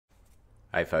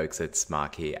Hey folks, it's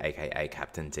Mark here, aka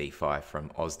Captain DeFi from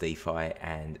Oz DeFi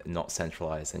and not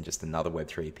centralized, and just another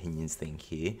Web3 opinions thing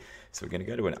here. So we're going to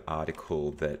go to an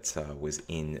article that was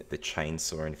in the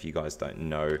Chainsaw, and if you guys don't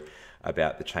know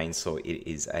about the Chainsaw, it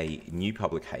is a new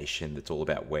publication that's all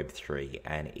about Web3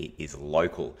 and it is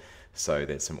local. So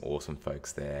there's some awesome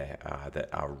folks there that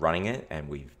are running it, and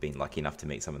we've been lucky enough to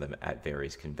meet some of them at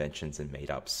various conventions and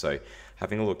meetups. So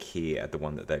having a look here at the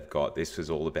one that they've got, this was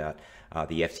all about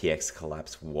the FTX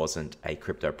collapse wasn't a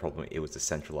crypto problem, it was a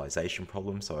centralization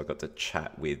problem. So I got to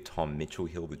chat with Tom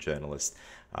Mitchell-Hill, the journalist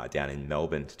down in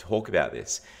Melbourne, to talk about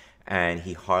this. And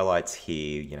he highlights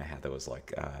here, how there was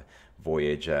like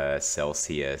Voyager,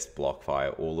 Celsius,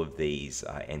 BlockFi, all of these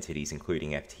entities,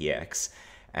 including FTX,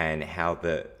 and how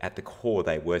at the core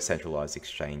they were centralized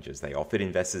exchanges. They offered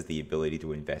investors the ability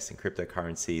to invest in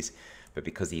cryptocurrencies, but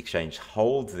because the exchange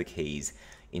holds the keys,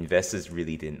 investors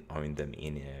really didn't own them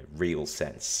in a real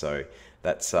sense. So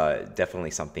that's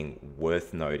definitely something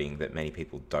worth noting that many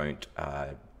people don't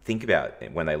think about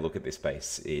when they look at this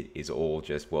space. It is all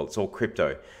just, well, it's all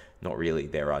crypto. Not really.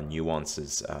 There are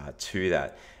nuances to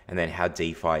that. And then how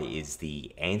DeFi is the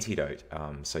antidote.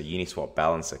 So Uniswap,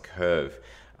 Balancer, Curve,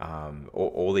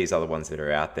 all these other ones that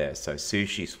are out there. So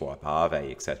SushiSwap,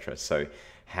 Aave, etc. So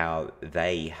how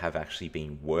they have actually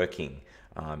been working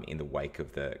in the wake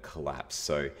of the collapse.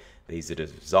 So these are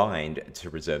designed to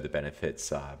reserve the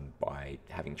benefits by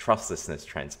having trustlessness,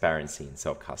 transparency, and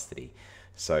self-custody.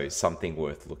 So something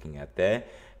worth looking at there.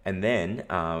 And then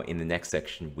in the next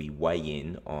section, we weigh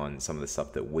in on some of the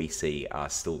stuff that we see are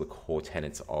still the core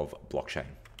tenets of blockchain.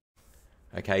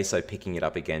 Okay, so picking it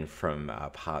up again from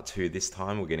part 2 this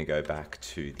time, we're going to go back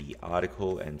to the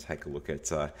article and take a look at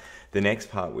the next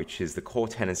part, which is the core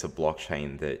tenets of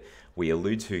blockchain that we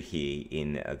allude to here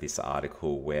in this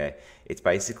article, where it's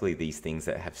basically these things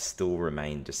that have still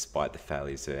remained despite the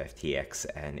failures of FTX,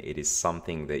 and it is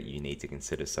something that you need to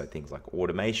consider. So things like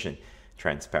automation,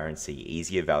 transparency,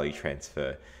 easier value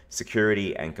transfer,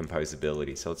 security, and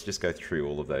composability. So let's just go through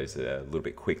all of those a little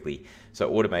bit quickly. So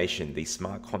automation, these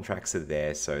smart contracts are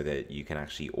there so that you can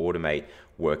actually automate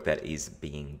work that is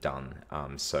being done.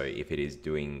 So if it is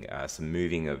doing some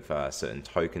moving of certain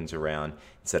tokens around,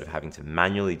 instead of having to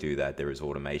manually do that, there is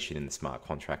automation in the smart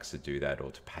contracts to do that,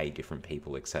 or to pay different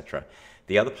people, etc.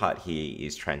 The other part here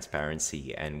is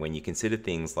transparency. And when you consider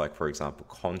things like, for example,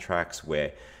 contracts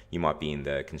where you might be in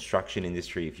the construction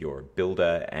industry, if you're a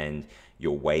builder and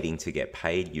you're waiting to get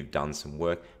paid, you've done some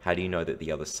work, how do you know that the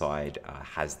other side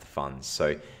has the funds?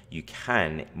 So you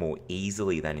can more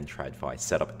easily than in TradFi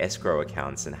set up escrow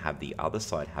accounts and have the other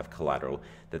side have collateral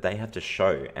that they have to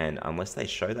show. And unless they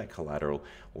show that collateral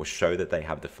or show that they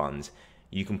have the funds,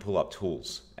 you can pull up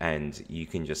tools and you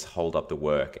can just hold up the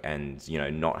work and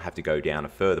not have to go down a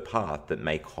further path that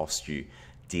may cost you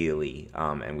dearly.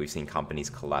 And we've seen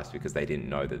companies collapse because they didn't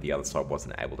know that the other side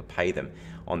wasn't able to pay them.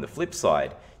 On the flip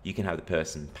side, you can have the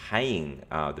person paying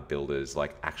the builders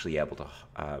actually able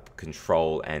to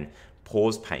control and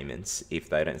pause payments if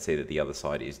they don't see that the other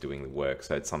side is doing the work.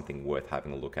 So it's something worth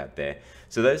having a look at there.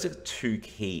 So those are two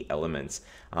key elements.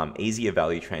 Easier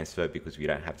value transfer because we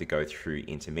don't have to go through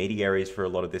intermediaries for a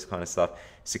lot of this kind of stuff.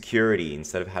 Security,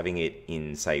 instead of having it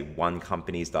in, say, one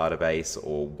company's database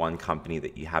or one company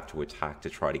that you have to attack to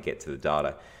try to get to the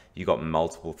data, you've got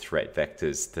multiple threat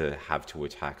vectors to have to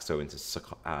attack. So into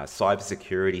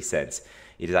cybersecurity sense,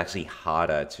 it is actually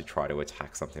harder to try to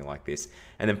attack something like this.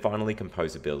 And then finally,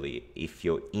 composability. If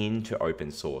you're into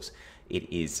open source,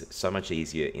 it is so much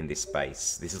easier in this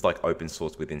space. This is like open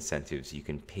source with incentives. You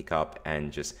can pick up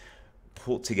and just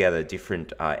put together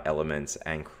different elements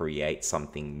and create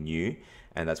something new.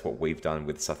 And that's what we've done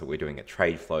with stuff that we're doing at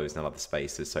Trade Flows and other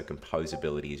spaces. So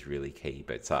composability is really key,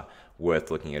 but it's worth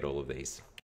looking at all of these.